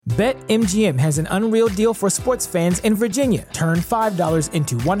BetMGM has an unreal deal for sports fans in Virginia. Turn $5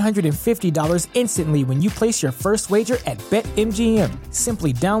 into $150 instantly when you place your first wager at BetMGM.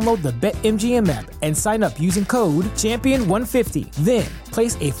 Simply download the BetMGM app and sign up using code Champion150. Then,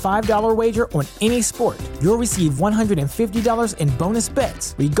 place a $5 wager on any sport. You'll receive $150 in bonus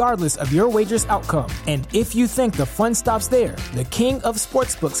bets, regardless of your wager's outcome. And if you think the fun stops there, the King of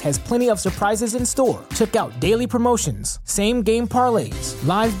Sportsbooks has plenty of surprises in store. Check out daily promotions, same-game parlays,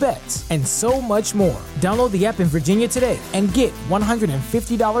 live bets, and so much more. Download the app in Virginia today and get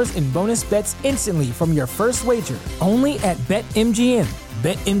 $150 in bonus bets instantly from your first wager. Only at BetMGM.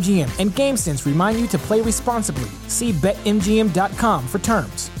 BetMGM and GameSense remind you to play responsibly. See BetMGM.com for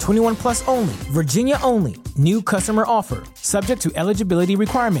terms. 21 plus only. Virginia only. New customer offer. Subject to eligibility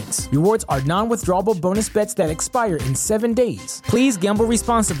requirements. Rewards are non-withdrawable bonus bets that expire in 7 days. Please gamble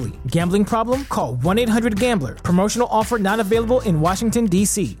responsibly. Gambling problem? Call 1-800-GAMBLER. Promotional offer not available in Washington,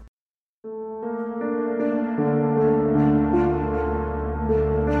 D.C.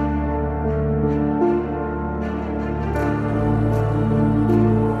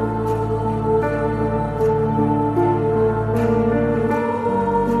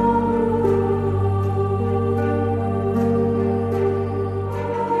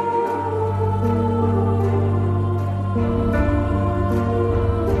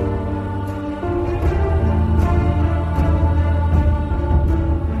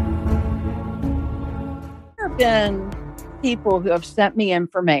 Been people who have sent me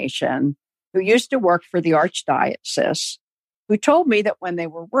information who used to work for the Archdiocese who told me that when they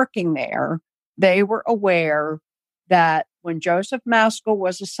were working there, they were aware that when Joseph Maskell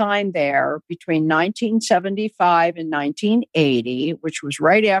was assigned there between 1975 and 1980, which was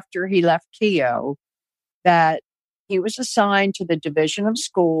right after he left Keogh, that he was assigned to the Division of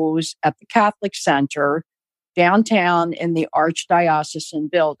Schools at the Catholic Center downtown in the Archdiocesan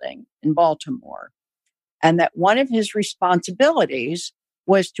building in Baltimore. And that one of his responsibilities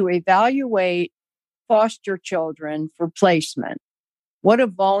was to evaluate foster children for placement. What a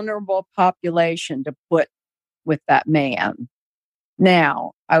vulnerable population to put with that man.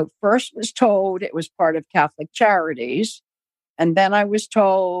 Now, I first was told it was part of Catholic Charities, and then I was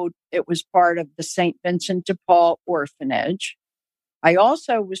told it was part of the St. Vincent de Paul Orphanage. I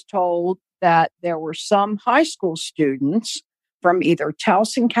also was told that there were some high school students from either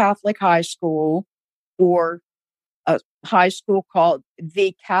Towson Catholic High School or a high school called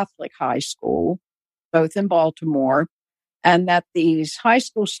the Catholic High School, both in Baltimore, and that these high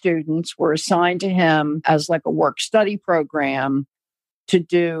school students were assigned to him as like a work-study program to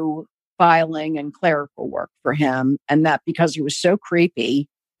do filing and clerical work for him, and that because he was so creepy,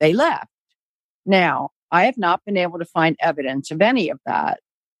 they left. Now, I have not been able to find evidence of any of that.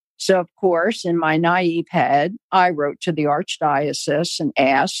 So, of course, in my naive head, I wrote to the Archdiocese and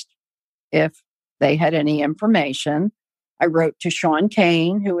asked if they had any information. I wrote to Sean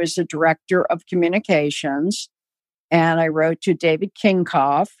Kane, who is the director of communications, and I wrote to David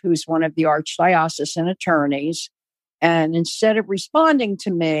Kinkoff, who's one of the archdiocesan attorneys. And instead of responding to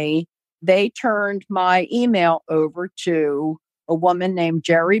me, they turned my email over to a woman named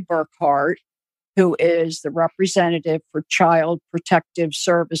Jerry Burkhart, who is the representative for Child Protective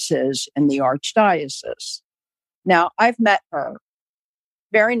Services in the Archdiocese. Now, I've met her.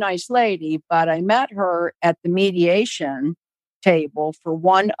 Very nice lady, but I met her at the mediation table for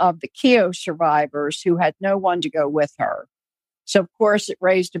one of the Keogh survivors who had no one to go with her. So, of course, it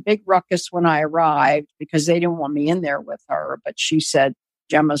raised a big ruckus when I arrived because they didn't want me in there with her. But she said,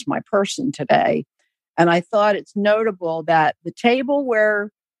 Gemma's my person today. And I thought it's notable that the table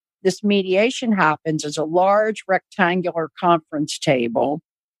where this mediation happens is a large rectangular conference table.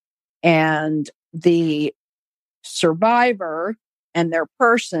 And the survivor and their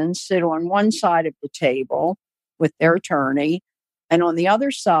person sit on one side of the table with their attorney. And on the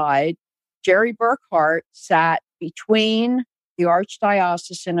other side, Jerry Burkhart sat between the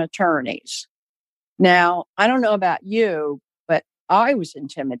archdiocesan attorneys. Now, I don't know about you, but I was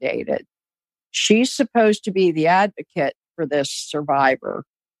intimidated. She's supposed to be the advocate for this survivor.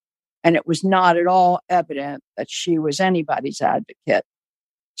 And it was not at all evident that she was anybody's advocate.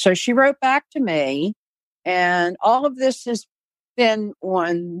 So she wrote back to me, and all of this has been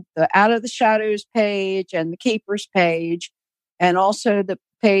on the Out of the Shadows page and the Keepers page, and also the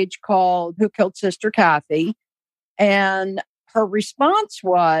page called Who Killed Sister Cathy. And her response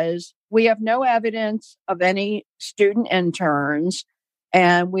was, we have no evidence of any student interns,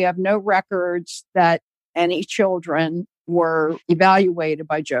 and we have no records that any children were evaluated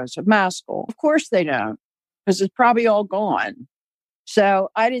by Joseph Maskell. Of course they don't, because it's probably all gone. So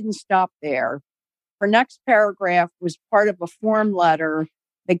I didn't stop there. Her next paragraph was part of a form letter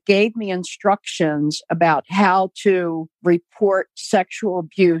that gave me instructions about how to report sexual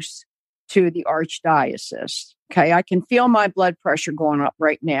abuse to the archdiocese. Okay, I can feel my blood pressure going up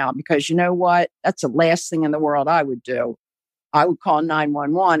right now because you know what? That's the last thing in the world I would do. I would call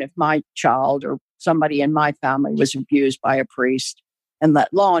 911 if my child or somebody in my family was abused by a priest and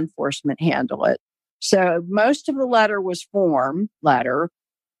let law enforcement handle it. So most of the letter was form letter.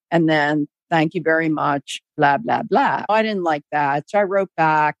 And then, thank you very much, blah, blah, blah. I didn't like that. So I wrote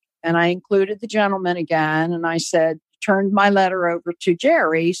back and I included the gentleman again. And I said, turned my letter over to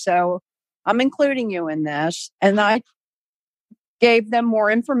Jerry. So I'm including you in this. And I gave them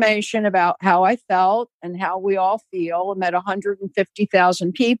more information about how I felt and how we all feel, and that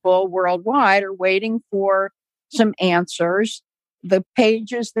 150,000 people worldwide are waiting for some answers. The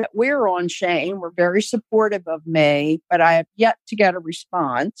pages that we're on, Shane, were very supportive of me, but I have yet to get a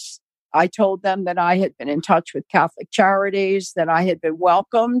response. I told them that I had been in touch with Catholic Charities, that I had been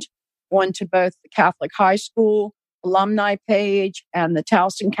welcomed onto both the Catholic High School alumni page and the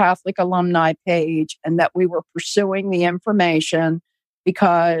Towson Catholic alumni page, and that we were pursuing the information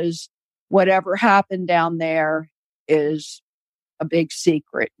because whatever happened down there is a big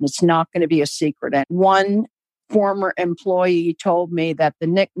secret. And it's not going to be a secret. And one former employee told me that the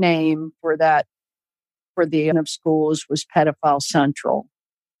nickname for the of schools was Pedophile Central,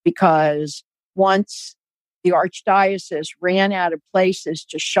 because once the archdiocese ran out of places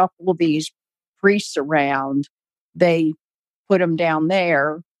to shuffle these priests around, they put them down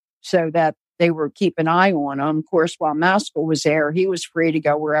there so that they were keep an eye on them. Of course, while Maskell was there, he was free to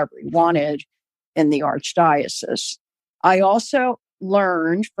go wherever he wanted in the archdiocese. I also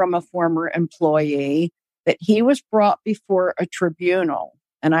learned from a former employee that he was brought before a tribunal.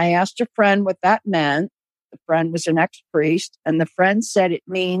 And I asked a friend what that meant. The friend was an ex-priest, and the friend said it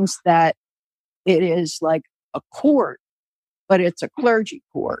means that it is like a court, but it's a clergy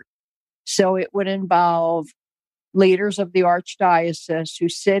court. So it would involve leaders of the archdiocese who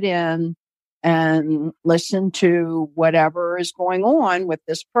sit in and listen to whatever is going on with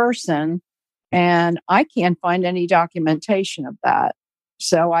this person. And I can't find any documentation of that.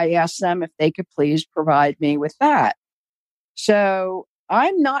 So I asked them if they could please provide me with that. So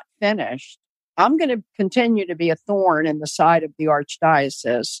I'm not finished. I'm going to continue to be a thorn in the side of the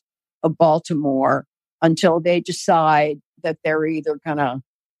Archdiocese of Baltimore until they decide that they're either going to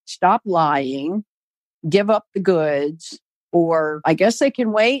stop lying, give up the goods, or I guess they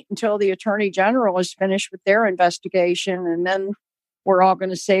can wait until the Attorney General is finished with their investigation, and then we're all going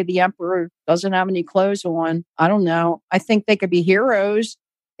to say the emperor doesn't have any clothes on. I don't know. I think they could be heroes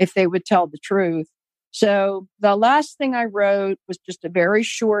if they would tell the truth. So the last thing I wrote was just a very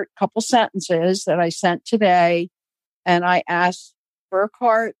short couple sentences that I sent today. And I asked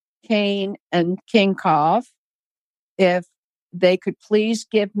Burkhart, Kane, and Kinkoff if they could please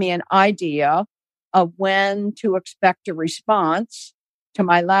give me an idea of when to expect a response to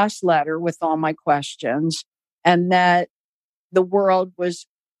my last letter with all my questions, and that the world was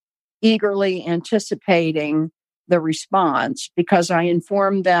eagerly anticipating the response, because I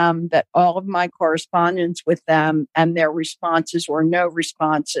informed them that all of my correspondence with them and their responses or no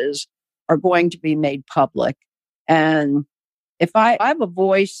responses are going to be made public. And if I have a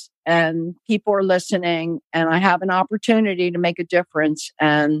voice and people are listening and I have an opportunity to make a difference,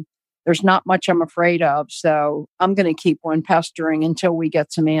 and there's not much I'm afraid of. So I'm going to keep on pestering until we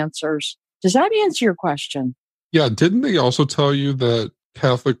get some answers. Does that answer your question? Yeah. Didn't they also tell you that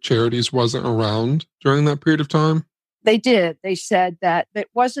Catholic Charities wasn't around during that period of time? They did. They said that it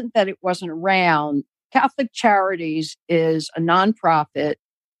wasn't around. Catholic Charities is a nonprofit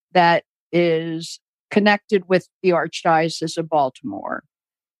that is connected with the Archdiocese of Baltimore.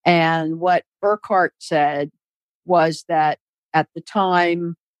 And what Burkhart said was that at the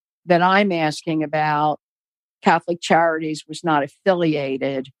time that I'm asking about, Catholic Charities was not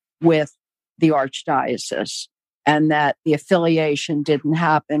affiliated with the Archdiocese, and that the affiliation didn't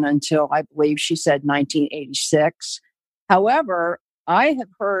happen until, I believe she said, 1986. However, I have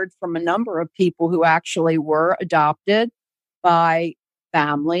heard from a number of people who actually were adopted by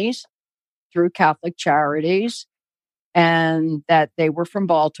families through Catholic Charities, and that they were from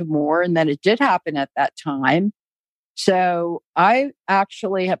Baltimore, and that it did happen at that time. So I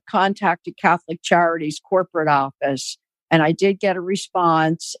actually have contacted Catholic Charities corporate office, and I did get a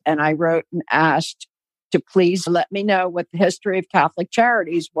response, and I wrote and asked to please let me know what the history of Catholic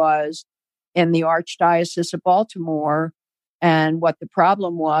Charities was in the Archdiocese of Baltimore and what the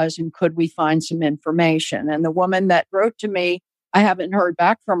problem was, and could we find some information. And the woman that wrote to me I haven't heard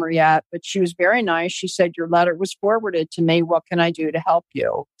back from her yet, but she was very nice. She said, your letter was forwarded to me. What can I do to help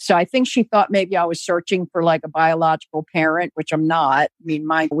you? So I think she thought maybe I was searching for like a biological parent, which I'm not. I mean,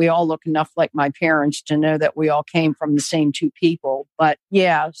 we all look enough like my parents to know that we all came from the same two people. But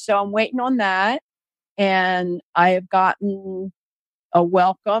yeah, so I'm waiting on that. And I have gotten a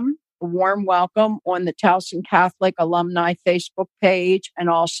warm welcome on the Towson Catholic Alumni Facebook page and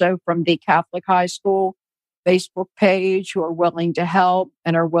also from the Catholic High School Facebook page, who are willing to help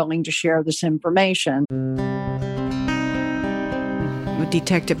and are willing to share this information. A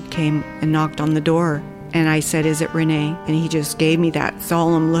detective came and knocked on the door, and I said, is it Renee? And he just gave me that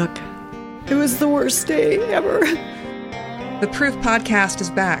solemn look. It was the worst day ever. The Proof podcast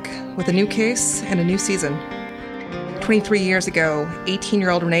is back with a new case and a new season. 23 years ago,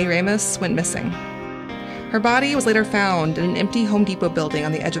 18-year-old Renee Ramos went missing. Her body was later found in an empty Home Depot building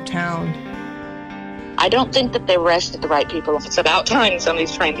on the edge of town. I don't think that they arrested the right people. It's about time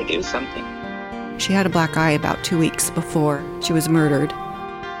somebody's trying to do something. She had a black eye about 2 weeks before she was murdered.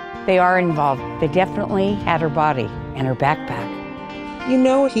 They are involved. They definitely had her body and her backpack. You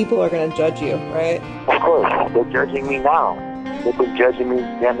know people are going to judge you, right? Of course. They're judging me now. They've been judging me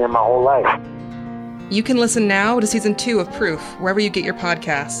damn near my whole life. You can listen now to Season 2 of Proof, wherever you get your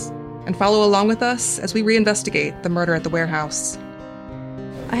podcasts, and follow along with us as we reinvestigate the murder at the warehouse.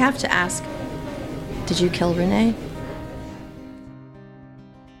 I have to ask, did you kill Renee?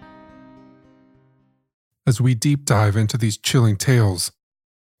 As we deep dive into these chilling tales,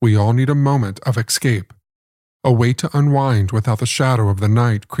 we all need a moment of escape, a way to unwind without the shadow of the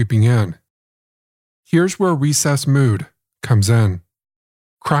night creeping in. Here's where Recess Mood comes in.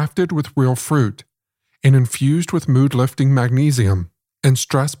 Crafted with real fruit and infused with mood-lifting magnesium and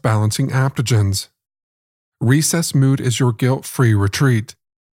stress-balancing adaptogens, Recess Mood is your guilt-free retreat.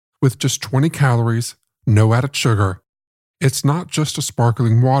 With just 20 calories, no added sugar, it's not just a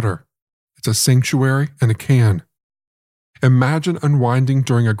sparkling water. It's a sanctuary in a can. Imagine unwinding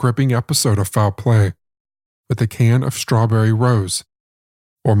during a gripping episode of Foul Play with a can of strawberry rose,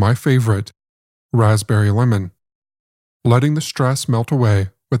 or my favorite, raspberry lemon, letting the stress melt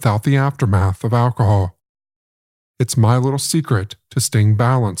away without the aftermath of alcohol. It's my little secret to staying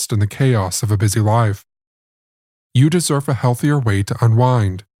balanced in the chaos of a busy life. You deserve a healthier way to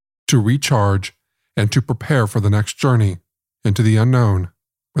unwind, to recharge, and to prepare for the next journey into the unknown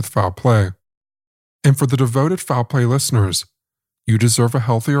with Foul Play. And for the devoted Foul Play listeners, you deserve a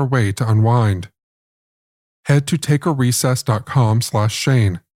healthier way to unwind. Head to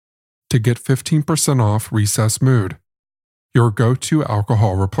takearecess.com/Shane to get 15% off Recess Mood, your go-to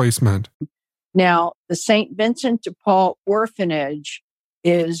alcohol replacement. Now, the St. Vincent de Paul Orphanage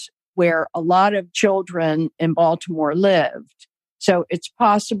is where a lot of children in Baltimore lived. So it's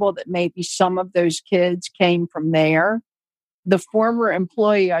possible that maybe some of those kids came from there. The former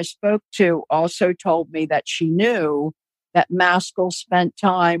employee I spoke to also told me that she knew that Maskell spent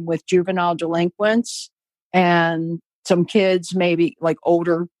time with juvenile delinquents and some kids, maybe like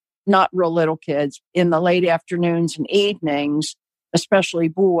older, not real little kids, in the late afternoons and evenings, especially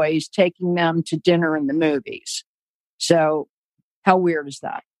boys, taking them to dinner and the movies. So how weird is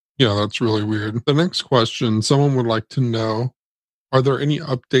that? Yeah, that's really weird. The next question, someone would like to know, are there any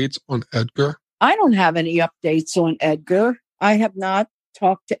updates on Edgar? I don't have any updates on Edgar. I have not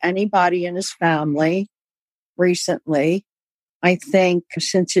talked to anybody in his family recently. I think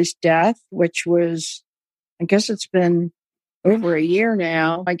since his death, which was, I guess it's been over a year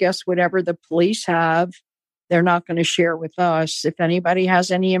now. I guess whatever the police have, they're not going to share with us. If anybody has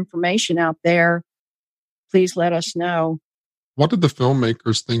any information out there, please let us know. What did the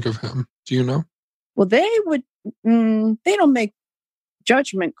filmmakers think of him? Do you know? Well, they don't make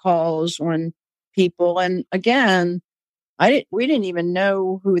judgment calls on people. And again, we didn't even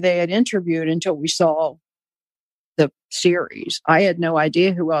know who they had interviewed until we saw the series. I had no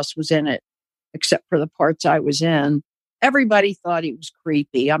idea who else was in it except for the parts I was in. Everybody thought he was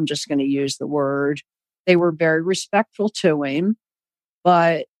creepy. I'm just going to use the word. They were very respectful to him,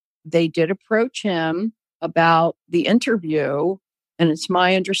 but they did approach him about the interview. And it's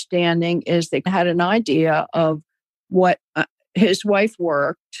my understanding is they had an idea of what his wife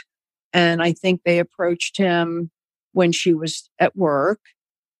worked. And I think they approached him when she was at work.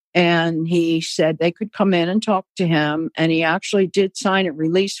 And he said they could come in and talk to him. And he actually did sign a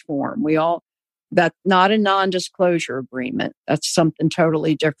release form. That's not a non-disclosure agreement. That's something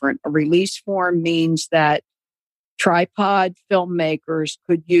totally different. A release form means that tripod filmmakers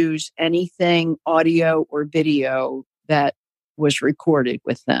could use anything audio or video that was recorded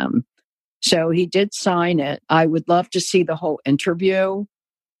with them. So he did sign it. I would love to see the whole interview,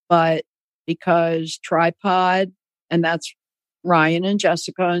 but because tripod, and that's Ryan and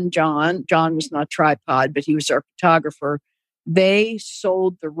Jessica and John. John was not tripod, but he was our photographer. They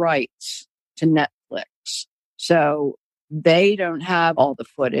sold the rights to Netflix. So they don't have all the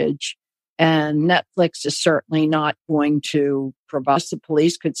footage. And Netflix is certainly not going to provide us. The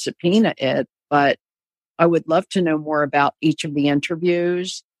police could subpoena it, but I would love to know more about each of the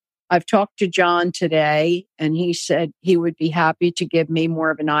interviews. I've talked to John today, and he said he would be happy to give me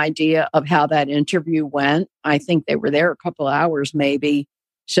more of an idea of how that interview went. I think they were there a couple of hours, maybe.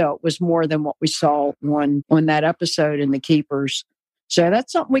 So it was more than what we saw on that episode in The Keepers. So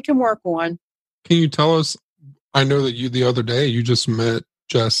that's something we can work on. Can you tell us, I know that the other day you just met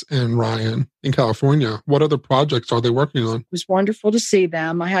Jess and Ryan in California. What other projects are they working on? It was wonderful to see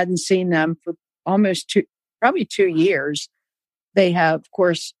them. I hadn't seen them for almost probably 2 years. They have, of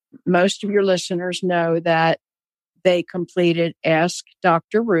course, most of your listeners know that they completed Ask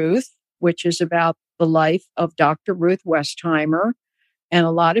Dr. Ruth, which is about the life of Dr. Ruth Westheimer. And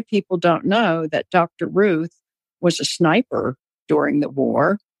a lot of people don't know that Dr. Ruth was a sniper during the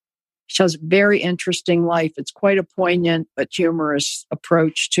war. She has a very interesting life. It's quite a poignant but humorous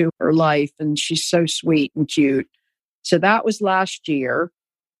approach to her life. And she's so sweet and cute. So that was last year.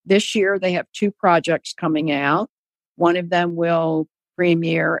 This year, they have 2 projects coming out. One of them will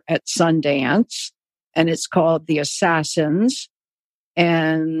premiere at Sundance, and it's called The Assassins.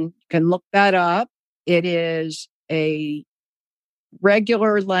 And you can look that up. It is a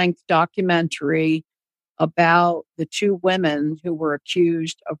regular length documentary about the 2 women who were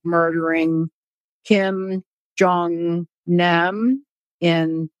accused of murdering Kim Jong-nam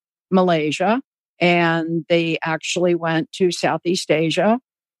in Malaysia. And they actually went to Southeast Asia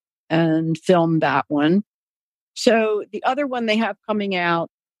and filmed that one. So the other one they have coming out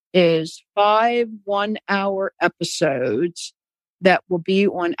is 5 one-hour episodes that will be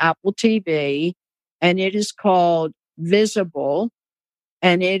on Apple TV. And it is called Visible.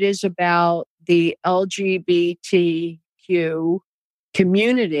 And it is about the LGBTQ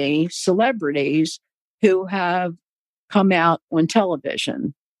community, celebrities who have come out on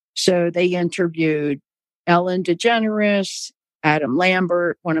television. So they interviewed Ellen DeGeneres, Adam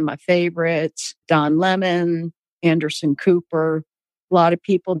Lambert, one of my favorites, Don Lemon, Anderson Cooper, a lot of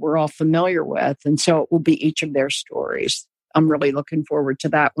people we're all familiar with. And so it will be each of their stories. I'm really looking forward to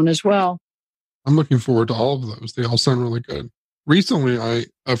that one as well. I'm looking forward to all of those. They all sound really good. Recently, I,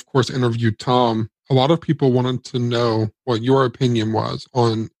 of course, interviewed Tom. A lot of people wanted to know what your opinion was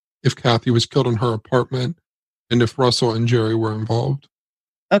on if Cathy was killed in her apartment and if Russell and Jerry were involved.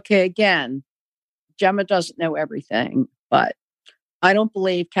 Okay, again, Gemma doesn't know everything, but I don't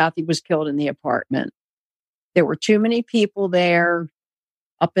believe Cathy was killed in the apartment. There were too many people there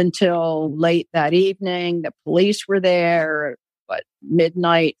up until late that evening. The police were there at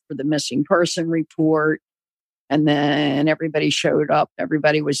midnight for the missing person report. And then everybody showed up.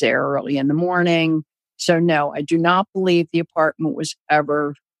 Everybody was there early in the morning. So no, I do not believe the apartment was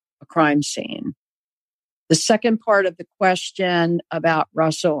ever a crime scene. The second part of the question about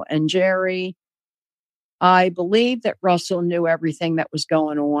Russell and Jerry, I believe that Russell knew everything that was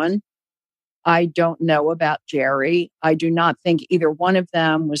going on. I don't know about Jerry. I do not think either one of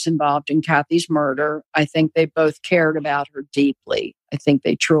them was involved in Cathy's murder. I think they both cared about her deeply. I think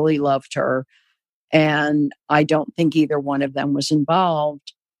they truly loved her. And I don't think either one of them was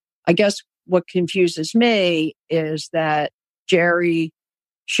involved. I guess what confuses me is that Jerry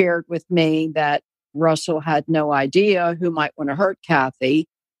shared with me that Russell had no idea who might want to hurt Cathy.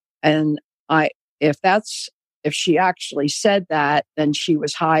 And if she actually said that, then she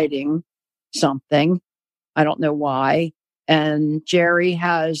was hiding something. I don't know why. And Jerry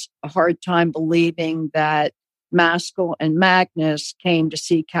has a hard time believing that Maskell and Magnus came to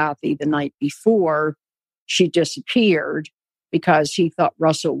see Cathy the night before she disappeared because he thought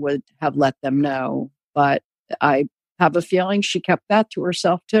Russell would have let them know. But I have a feeling she kept that to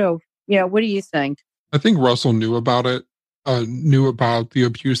herself too. Yeah, what do you think? I think Russell knew about it, knew about the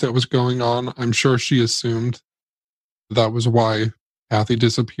abuse that was going on. I'm sure she assumed that was why Cathy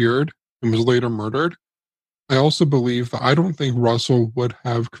disappeared and was later murdered. I also believe that I don't think Russell would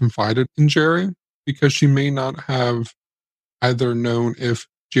have confided in Jerry because she may not have either known if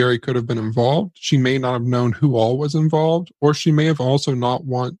Jerry could have been involved. She may not have known who all was involved, or she may have also not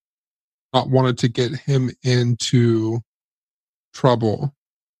wanted to get him into trouble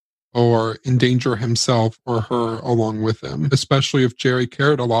or endanger himself or her along with him, especially if Jerry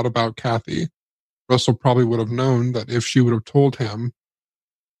cared a lot about Cathy. Russell probably would have known that if she would have told him,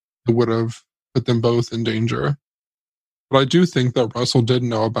 it would have put them both in danger. But I do think that Russell did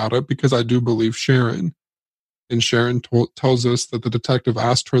know about it because I do believe Sharon. And Sharon tells us that the detective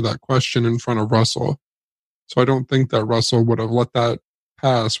asked her that question in front of Russell. So I don't think that Russell would have let that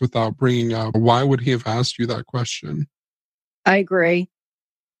pass without bringing up, why would he have asked you that question? I agree.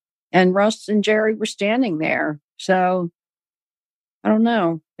 And Russ and Jerry were standing there. So I don't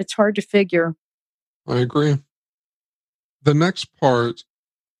know. It's hard to figure. I agree. The next part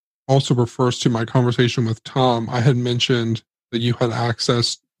also refers to my conversation with Tom. I had mentioned that you had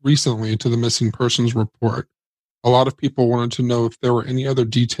access recently to the missing persons report. A lot of people wanted to know if there were any other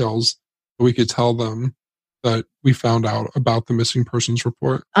details that we could tell them that we found out about the missing persons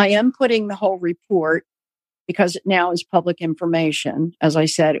report. I am putting the whole report because it now is public information. As I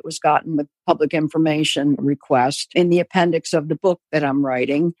said, it was gotten with public information request in the appendix of the book that I'm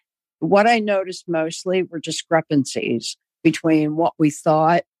writing. What I noticed mostly were discrepancies between what we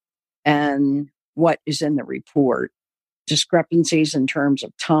thought and what is in the report. Discrepancies in terms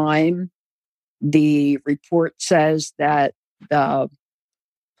of time. The report says that the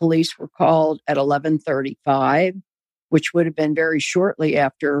police were called at 11:35, which would have been very shortly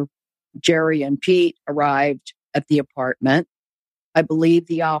after Jerry and Pete arrived at the apartment. I believe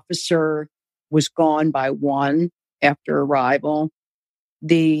the officer was gone by 1 after arrival.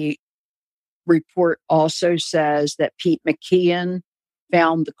 The report also says that Pete McKeon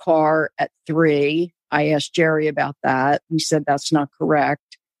found the car at 3. I asked Jerry about that. He said that's not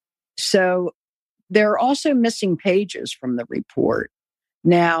correct. So there are also missing pages from the report.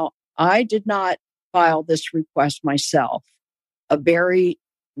 Now, I did not file this request myself. A very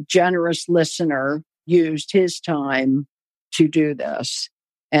generous listener used his time to do this.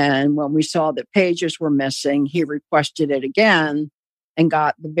 And when we saw that pages were missing, he requested it again and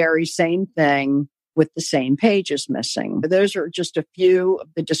got the very same thing with the same pages missing. Those are just a few of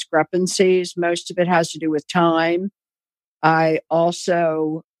the discrepancies. Most of it has to do with time. I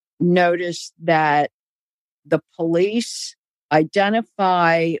also noticed that the police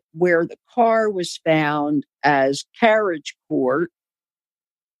identify where the car was found as Carriage Court,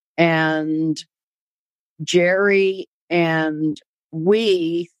 and Jerry and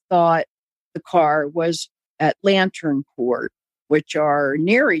we thought the car was at Lantern Court, which are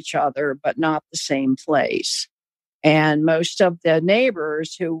near each other, but not the same place. And most of the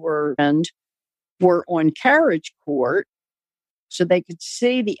neighbors who were on Carriage Court, so they could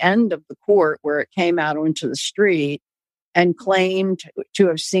see the end of the court where it came out onto the street, and claimed to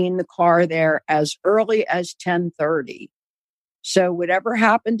have seen the car there as early as 10:30. So whatever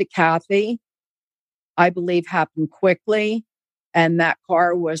happened to Cathy, I believe happened quickly, and that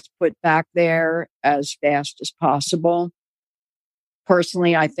car was put back there as fast as possible.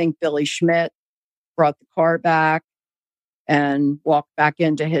 Personally, I think Billy Schmidt brought the car back and walked back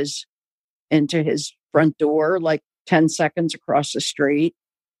into his front door like 10 seconds across the street.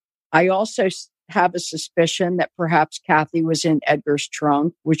 I also have a suspicion that perhaps Cathy was in Edgar's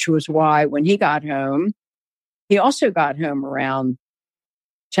trunk, which was why when he got home, he also got home around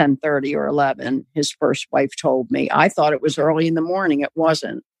 10:30 or 11. His first wife told me. I thought it was early in the morning. It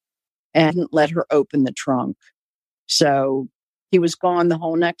wasn't. And didn't let her open the trunk. So he was gone the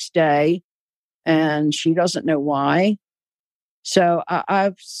whole next day, and she doesn't know why. So I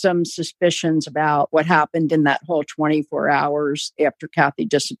have some suspicions about what happened in that whole 24 hours after Cathy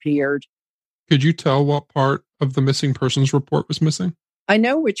disappeared. Could you tell what part of the missing persons report was missing? I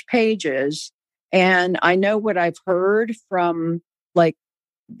know which pages, and I know what I've heard from like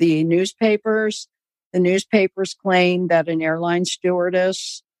the newspapers. The newspapers claim that an airline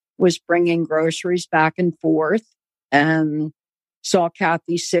stewardess was bringing groceries back and forth and saw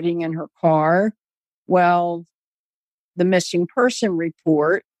Cathy sitting in her car. Well, the missing person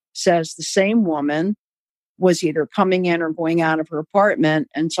report says the same woman was either coming in or going out of her apartment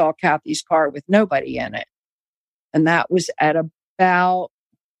and saw Cathy's car with nobody in it. And that was at about,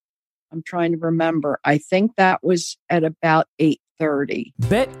 I'm trying to remember, I think that was at about 8:30.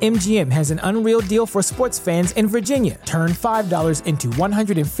 BetMGM has an unreal deal for sports fans in Virginia. Turn $5 into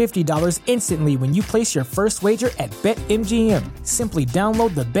 $150 instantly when you place your first wager at BetMGM. Simply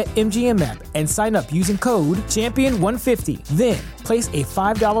download the BetMGM app and sign up using code Champion150. Then, place a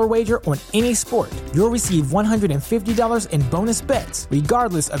 $5 wager on any sport. You'll receive $150 in bonus bets,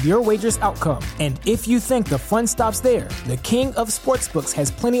 regardless of your wager's outcome. And if you think the fun stops there, the King of Sportsbooks has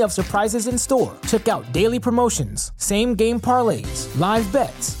plenty of surprises in store. Check out daily promotions, same-game parlays, live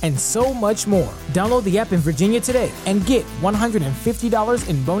bets, and so much more. Download the app in Virginia today and get $150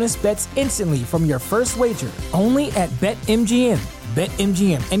 in bonus bets instantly from your first wager. Only at BetMGM.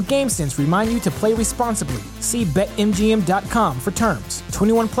 BetMGM and GameSense remind you to play responsibly. See BetMGM.com for terms.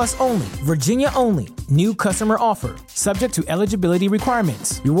 21 plus only. Virginia only. New customer offer. Subject to eligibility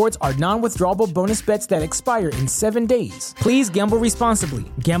requirements. Rewards are non-withdrawable bonus bets that expire in 7 days. Please gamble responsibly.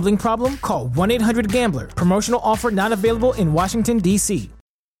 Gambling problem? Call 1-800-GAMBLER. Promotional offer not available in Washington, D.C.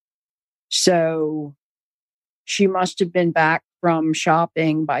 So she must have been back from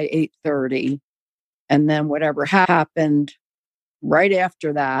shopping by 8:30. And then whatever happened right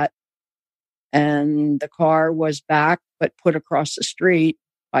after that, and the car was back but put across the street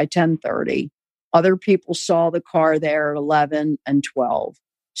by 10:30. Other people saw the car there at 11 and 12.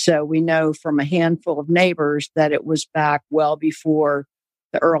 So we know from a handful of neighbors that it was back well before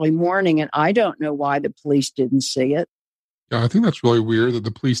the early morning, and I don't know why the police didn't see it. Yeah, I think that's really weird that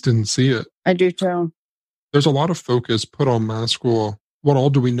the police didn't see it. I do too. There's a lot of focus put on Masquel. What all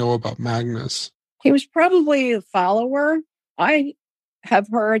do we know about Magnus? He was probably a follower. I have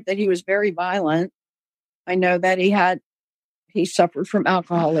heard that he was very violent. I know that he suffered from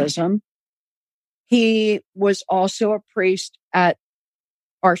alcoholism. He was also a priest at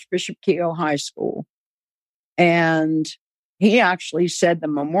Archbishop Keough High School. And he actually said the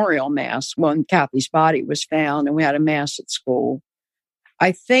memorial mass when Cathy's body was found, and we had a mass at school.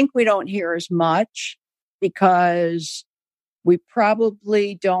 I think we don't hear as much because we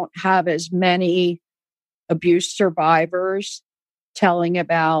probably don't have as many abuse survivors telling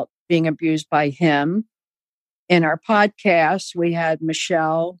about being abused by him. In our podcast, we had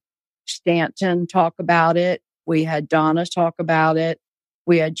Michelle Stanton talk about it. We had Donna talk about it.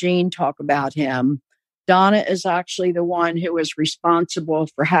 We had Jean talk about him. Donna is actually the one who was responsible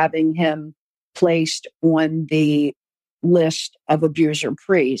for having him placed on the list of abuser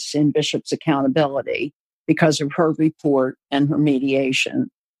priests in Bishop's Accountability because of her report and her mediation.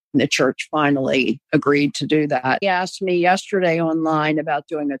 And the church finally agreed to do that. He asked me yesterday online about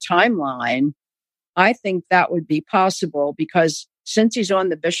doing a timeline. I think that would be possible because since he's on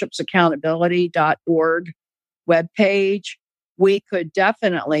the bishopsaccountability.org webpage, we could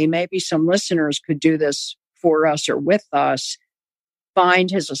definitely, maybe some listeners could do this for us or with us,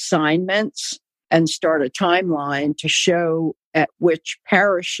 find his assignments and start a timeline to show at which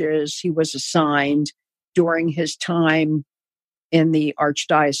parishes he was assigned during his time in the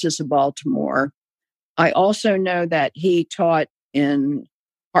Archdiocese of Baltimore. I also know that he taught in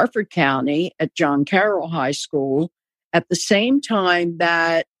Harford County at John Carroll High School at the same time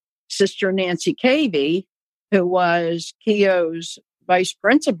that Sister Nancy Cathy, who was Keough's vice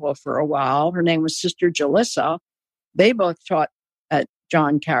principal for a while, her name was Sister Jalissa. They both taught at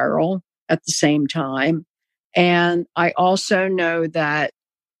John Carroll at the same time. And I also know that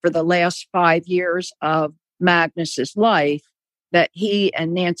for the last 5 years of Magnus's life, that he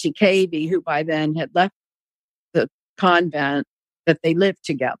and Nancy Cathy, who by then had left the convent, that they lived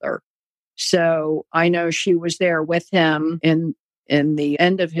together. So I know she was there with him in the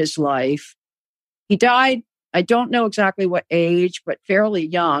end of his life. He died, I don't know exactly what age, but fairly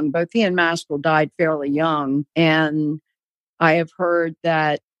young. Both he and Masquel died fairly young. And I have heard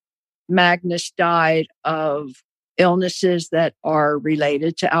that Magnus died of illnesses that are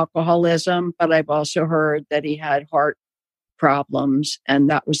related to alcoholism, but I've also heard that he had heart problems and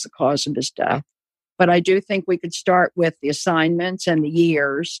that was the cause of his death. But I do think we could start with the assignments and the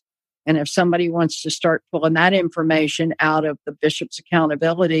years. And if somebody wants to start pulling that information out of the Bishop's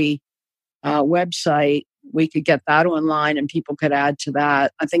Accountability website, we could get that online and people could add to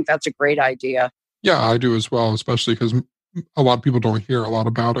that. I think that's a great idea. Yeah, I do as well, especially because a lot of people don't hear a lot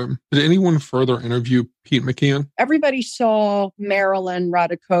about him. Did anyone further interview Pete McKeon? Everybody saw Marilyn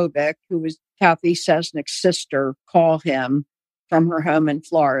Radakovic, who was Cathy Sesnick's sister, call him from her home in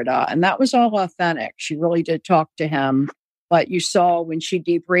Florida. And that was all authentic. She really did talk to him. But you saw when she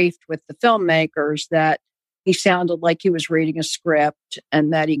debriefed with the filmmakers that he sounded like he was reading a script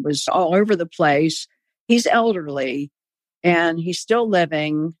and that he was all over the place. He's elderly and he's still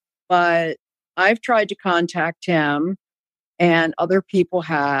living, but I've tried to contact him and other people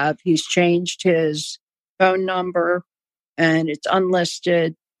have. He's changed his phone number and it's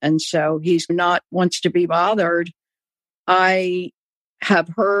unlisted. And so he's not wants to be bothered. I have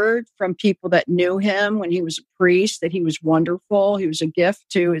heard from people that knew him when he was a priest that he was wonderful. He was a gift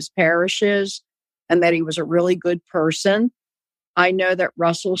to his parishes and that he was a really good person. I know that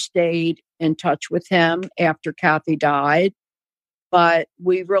Russell stayed in touch with him after Cathy died, but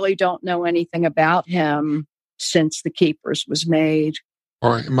we really don't know anything about him since The Keepers was made.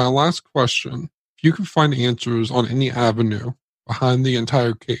 All right. My last question. If you could find answers on any avenue behind the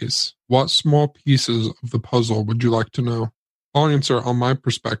entire case, what small pieces of the puzzle would you like to know? I'll answer on my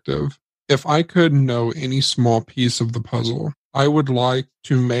perspective. If I could know any small piece of the puzzle, I would like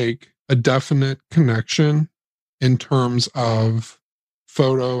to make a definite connection in terms of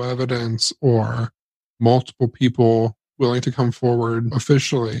photo evidence or multiple people willing to come forward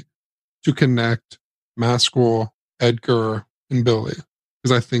officially to connect Maskell, Edgar, and Billy.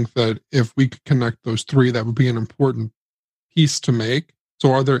 Because I think that if we could connect those three, that would be an important piece to make.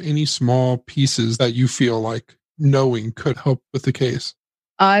 So are there any small pieces that you feel like knowing could help with the case?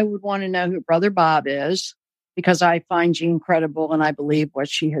 I would want to know who Brother Bob is, because I find Jean credible and I believe what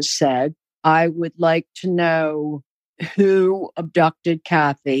she has said. I would like to know who abducted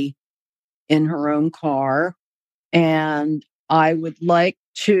Cathy in her own car. And I would like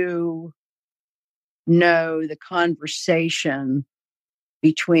to know the conversation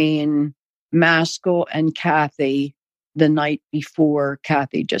between Maskell and Cathy the night before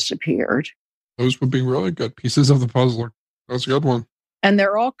Cathy disappeared. Those would be really good pieces of the puzzle. That's a good one. And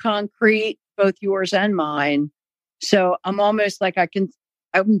they're all concrete, both yours and mine. So I'm almost like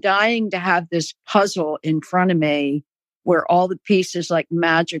I'm dying to have this puzzle in front of me where all the pieces like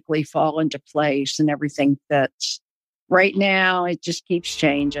magically fall into place and everything fits. Right now, it just keeps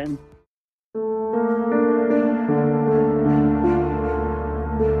changing.